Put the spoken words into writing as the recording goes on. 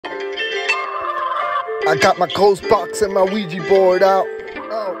I got my ghost box and my Ouija board out.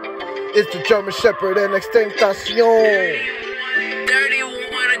 Oh, it's the German Shepherd and Xxxtentacion.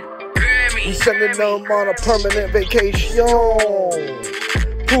 We sending them on a permanent vacation,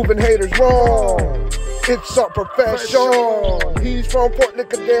 proving haters wrong. It's our profession. He's from Port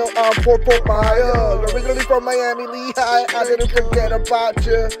Nicodale, I'm Fort Maya. Originally from Miami, Lehigh. I didn't forget about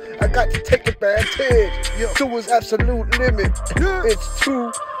you. I got to take advantage to his absolute limit. It's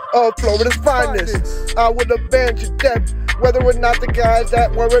true of Florida's finest. I would avenge your death, whether or not the guys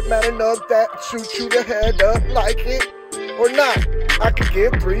that weren't man enough that shoot you the head up like it or not. I could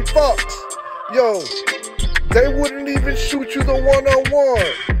give 3 fucks. Yo, they wouldn't even shoot you the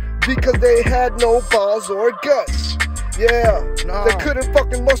one-on-one because they had no balls or guts. Yeah, they couldn't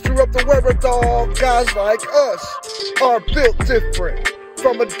fucking muster up the wherewithal. Guys like us are built different,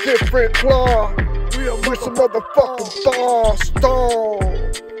 from a different cloth. We're some motherfucking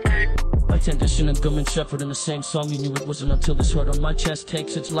Boston. Xxxtentacion and German Shepherd in the same song. You knew it wasn't until this hurt on my chest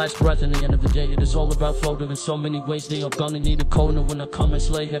takes its last breath. In the end of the day, it is all about floating in so many ways. They are gonna need a corner when I come and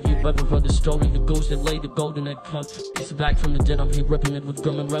slay. Have you ever heard the story? The ghost that laid the golden egg cup. It's back from the dead. I'm here ripping it with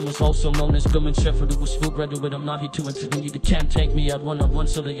German Remmers, also known as German Shepherd. It was full graduate. I'm not here to intervene. You can't take me out one-on-one,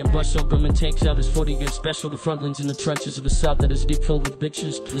 so they ambush. So German takes out his 40 years special. The frontlines in the trenches of the south that is deep filled with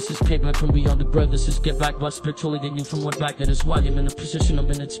bitches. This is payback from beyond the grave. This is get back, but spiritually they knew from what back. That is why I'm in the position I'm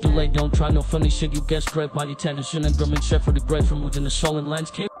in. It's too late. Don't try no funny shit. You guess great by the Xxxtentacion and German Shepherd, the great from within the sullen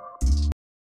landscape.